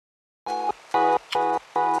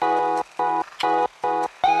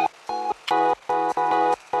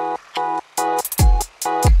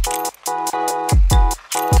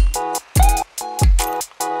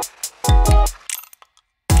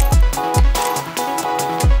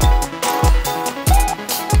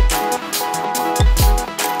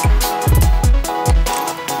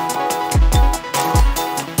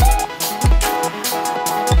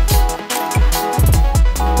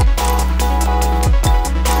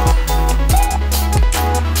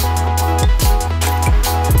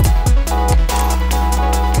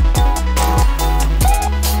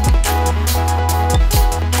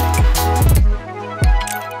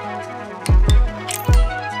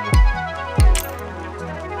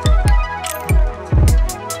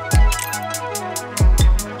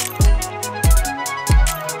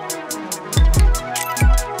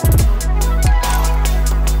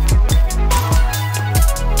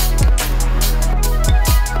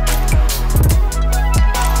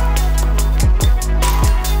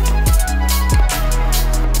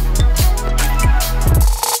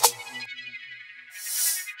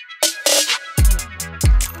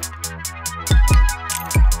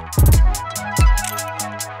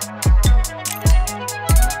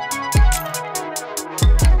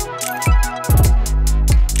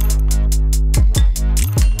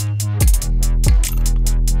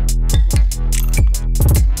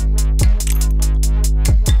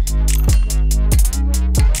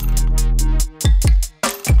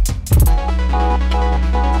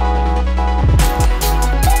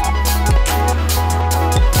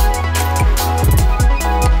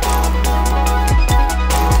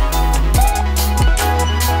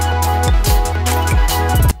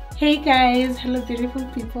Hey guys, hello beautiful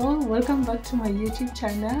people, welcome back to my YouTube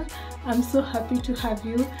channel. I'm so happy to have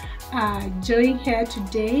you join here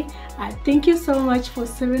today. Thank you so much for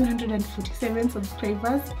 747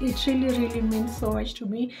 subscribers. It really means so much to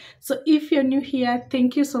me. So if you're new here,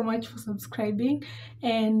 thank you so much for subscribing,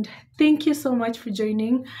 and thank you so much for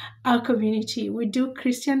joining our community. We do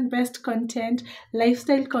Christian based content,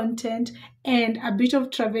 lifestyle content, and a bit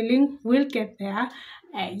of traveling. We'll get there.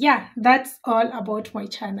 Yeah, that's all about my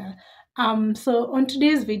channel. So on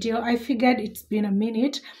today's video, I figured it's been a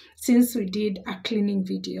minute since we did a cleaning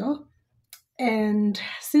video, and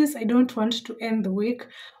since I don't want to end the week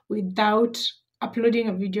without uploading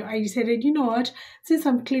a video, I decided, you know what, since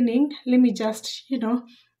I'm cleaning, let me just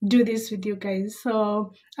do this with you guys.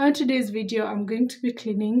 So on today's video, I'm going to be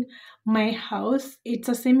cleaning my house. It's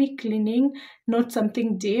a semi cleaning, not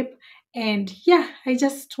something deep, and yeah, I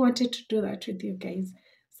just wanted to do that with you guys.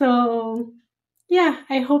 So yeah,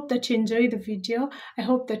 I hope that you enjoy the video. I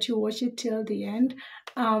hope that you watch it till the end,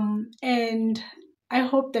 and I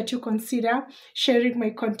hope that you consider sharing my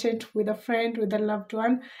content with a friend, with a loved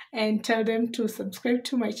one, and tell them to subscribe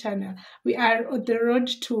to my channel. We are on the road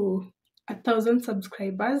to 1,000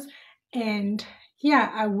 subscribers, and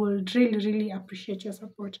yeah, I would really appreciate your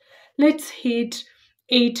support. Let's hit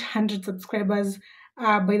 800 subscribers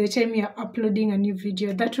by the time you're uploading a new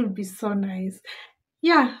video. That would be so nice.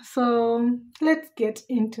 Yeah, so let's get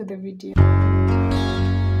into the video.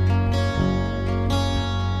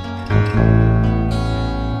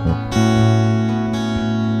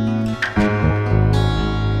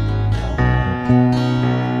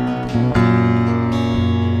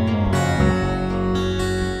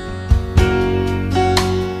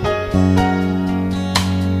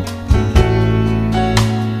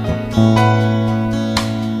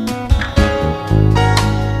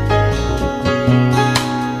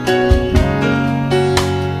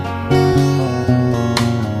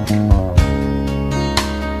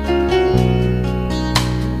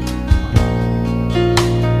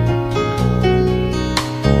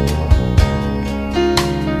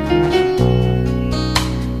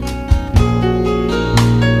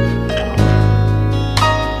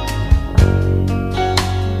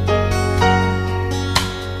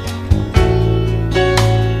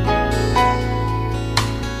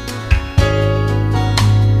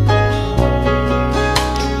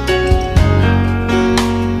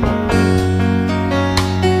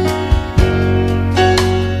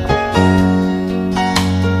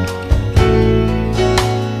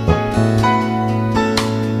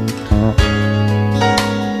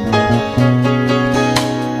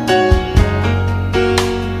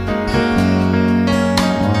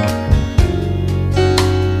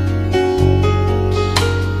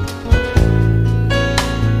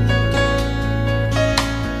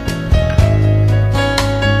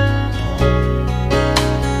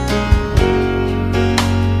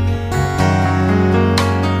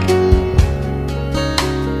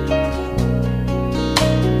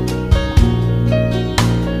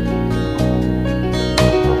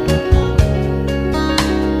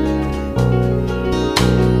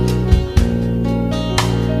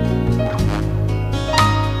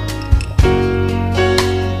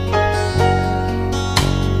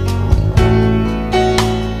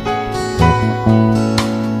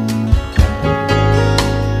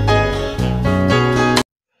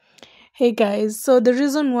 Hey guys, so the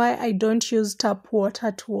reason why I don't use tap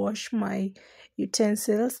water to wash my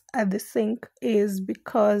utensils at the sink is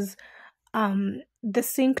because the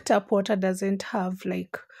sink tap water doesn't have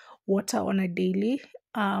like water on a daily.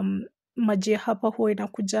 Maji hapa huwa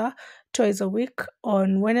inakuja twice a week,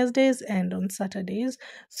 on Wednesdays and on Saturdays.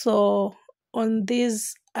 So on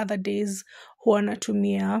these other days huwa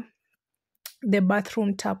natumia the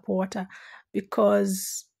bathroom tap water,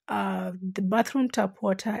 because the bathroom tap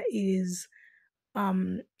water is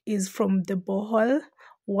from the borehole,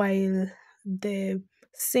 while the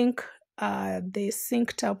sink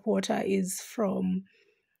tap water is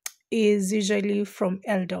usually from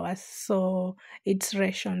Eldoas, so it's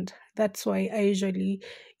rationed. That's why I usually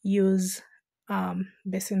use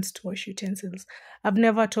basins to wash utensils. I've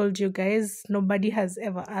never told you guys, nobody has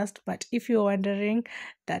ever asked, but if you're wondering,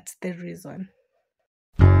 that's the reason.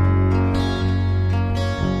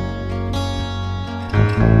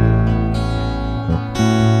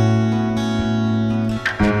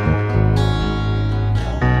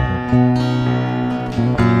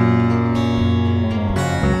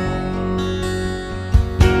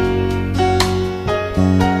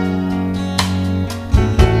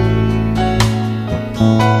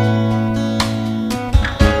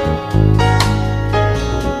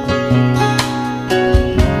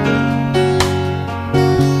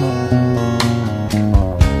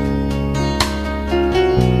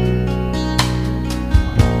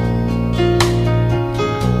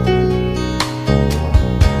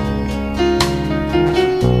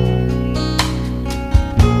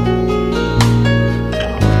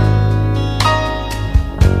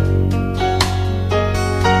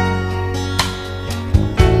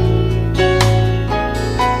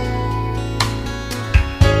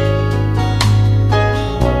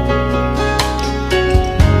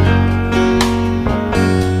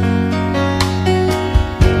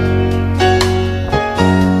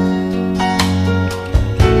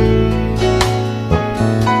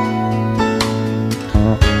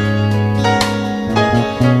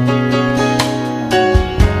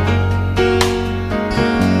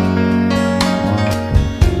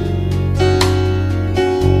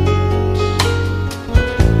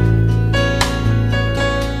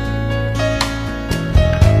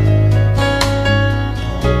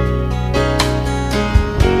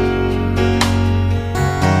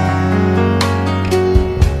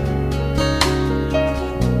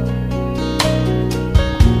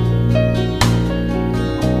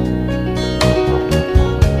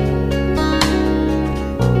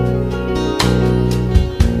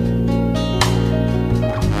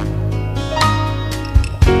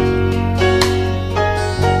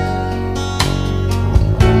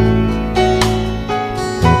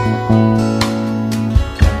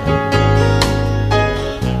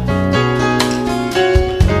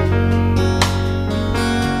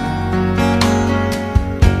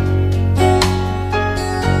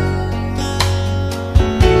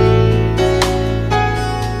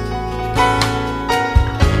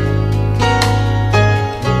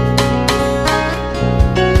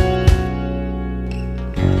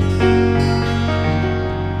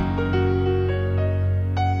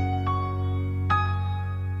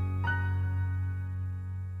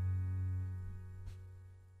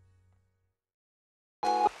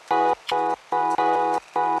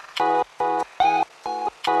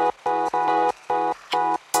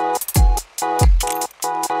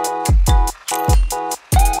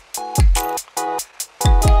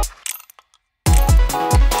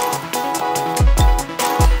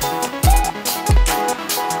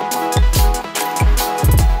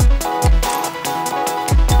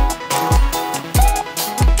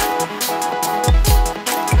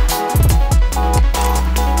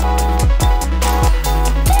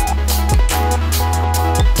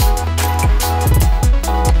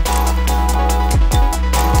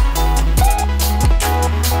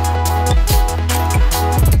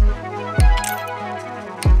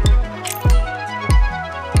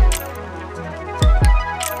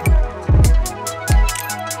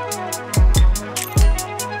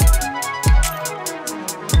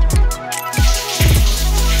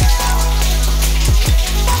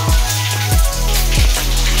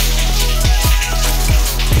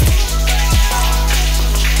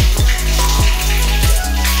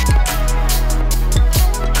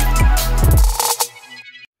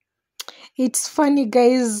 It's funny,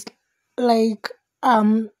 guys, like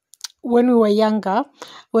when we were younger,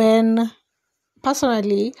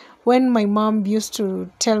 personally, when my mom used to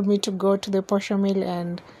tell me to go to the posho mill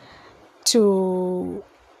and to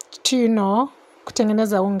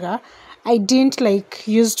kutengeneza unga, I didn't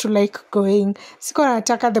used to like going. Sikuwa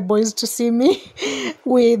nataka the boys to see me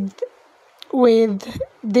with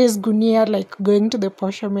this gunia going to the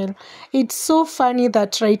posho mill. It's so funny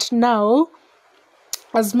that right now,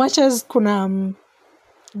 as much as kuna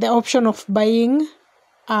the option of buying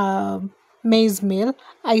maize meal,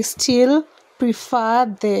 I still prefer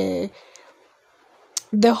the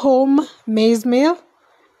home maize meal,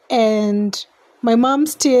 and my mom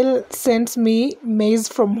still sends me maize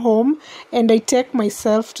from home, and I take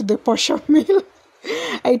myself to the posho mill.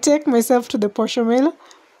 I take myself to the posho mill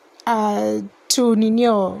to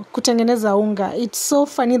kutengeneza unga. It's so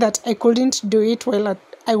funny that I couldn't do it while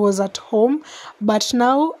I was at home, but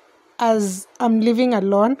now as I'm living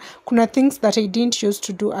alone, kuna things that I didn't used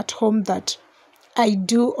to do at home that I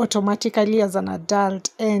do automatically as an adult,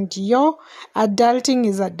 and adulting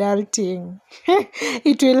is adulting.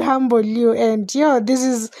 It will humble you, and this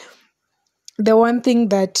is the one thing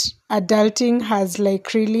that adulting has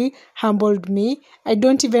really humbled me. I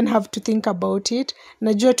don't even have to think about it.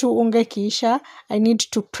 Najua tu unga kiisha, I need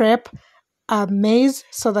to prep maize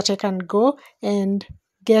so that I can go and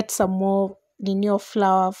get some more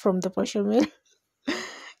flour from the posho mill.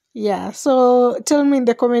 Yeah, so tell me in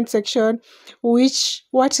the comment section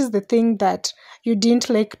what is the thing that you didn't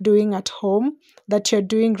like doing at home that you're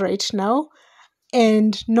doing right now,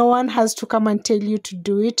 and no one has to come and tell you to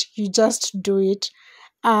do it. You just do it.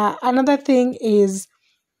 Another thing is,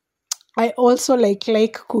 I also like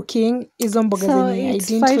cooking izo mboga zenye I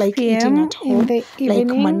didn't like eating at home, like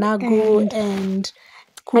managu and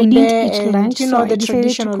kunde, and lunch, the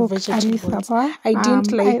traditional vegetables. I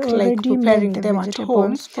didn't like preparing them at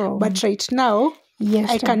home, but right now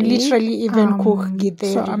I can literally even cook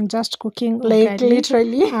githeri. So I'm just cooking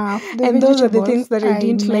literally, and those are the things that I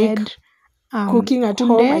didn't like cooking at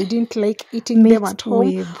home. I didn't like eating them at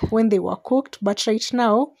home when they were cooked, but right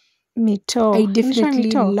now I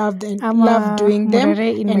definitely love doing them,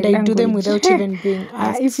 and I do them without even being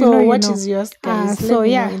asked. So what is yours, guys?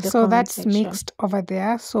 So that's section. Mixed over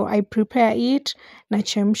there. So I prepare it,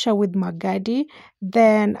 nachemsha with magadi.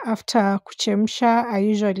 Then after kuchemsha, I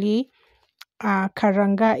usually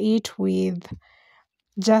karanga it with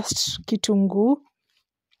just kitungu.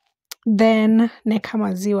 Then neka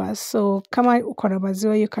maziwa. So kama uko na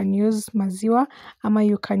maziwa, you can use maziwa, ama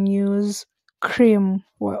you can use cream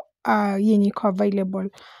yenye iko available.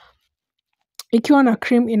 Ikiwa na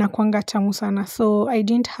cream inakuanga tamu sana. So I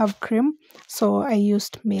didn't have cream, so I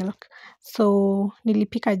used milk. So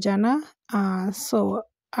nilipika jana, so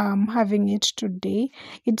I'm having it today.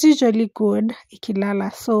 It's usually good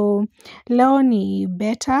ikilala. So leo ni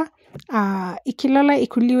better. Ikilala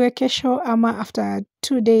ikuliwe kesho, ama after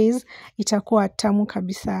 2 days itakuwa tamu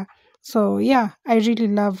kabisa. So yeah, I really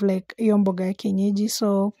love hiyo mboga ya kienyeji.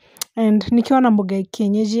 So, and nikiwa na mboga ya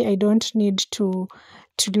kienyeji, I don't need to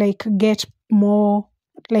get more,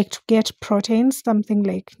 to get proteins, something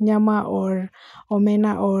like nyama or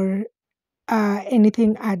omena or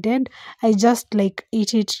anything added. I just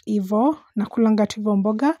eat it hivo, nakulanga tu hivo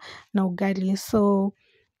mboga na ugali. So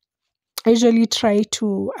I usually try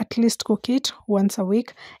to at least cook it once a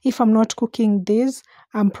week. If I'm not cooking this,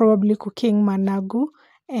 I'm probably cooking managu,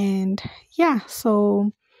 and yeah,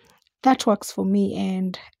 so that works for me,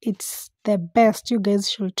 and it's the best. You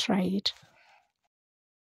guys should try it.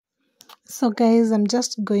 So guys, I'm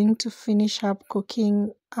just going to finish up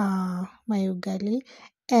cooking my ugali,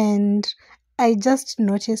 and I just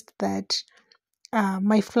noticed that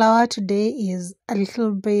my flour today is a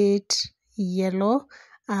little bit yellow,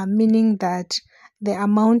 meaning that the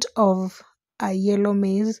amount of yellow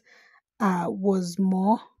maize was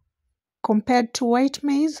more compared to white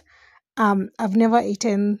maize. I've never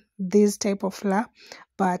eaten this type of flour,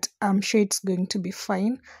 but I'm sure it's going to be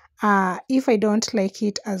fine. If I don't like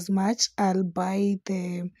it as much, I'll buy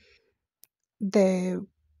the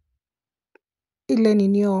ile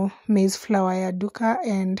ninio maize flour ya duka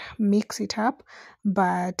and mix it up.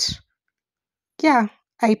 But yeah,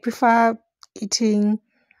 I prefer eating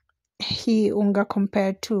hii unga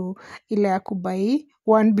compared to ile ya kubai.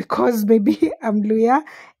 One, because maybe I'm Luya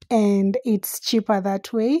and it's cheaper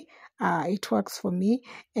that way. It works for me,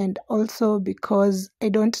 and also because I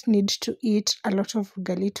don't need to eat a lot of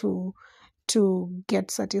ugali to get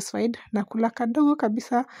satisfied. Nakula kadogo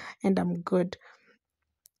kabisa and I'm good.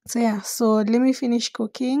 So yeah, so let me finish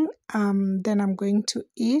cooking, then I'm going to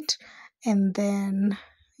eat, and then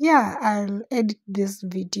yeah, I'll edit this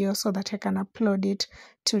video so that I can upload it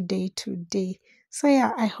today. So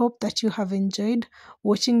yeah, I hope that you have enjoyed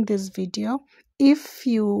watching this video. If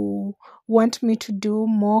you want me to do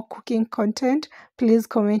more cooking content, please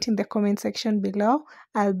comment in the comment section below.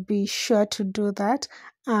 I'll be sure to do that.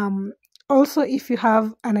 Also, if you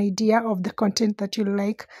have an idea of the content that you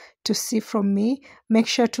like to see from me, make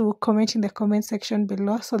sure to comment in the comment section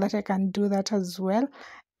below so that I can do that as well.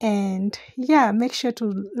 And yeah, make sure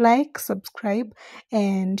to like, subscribe,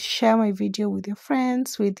 and share my video with your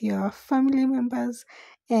friends, with your family members.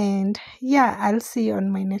 And yeah, I'll see you on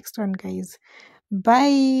my next one, guys.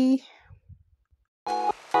 Bye.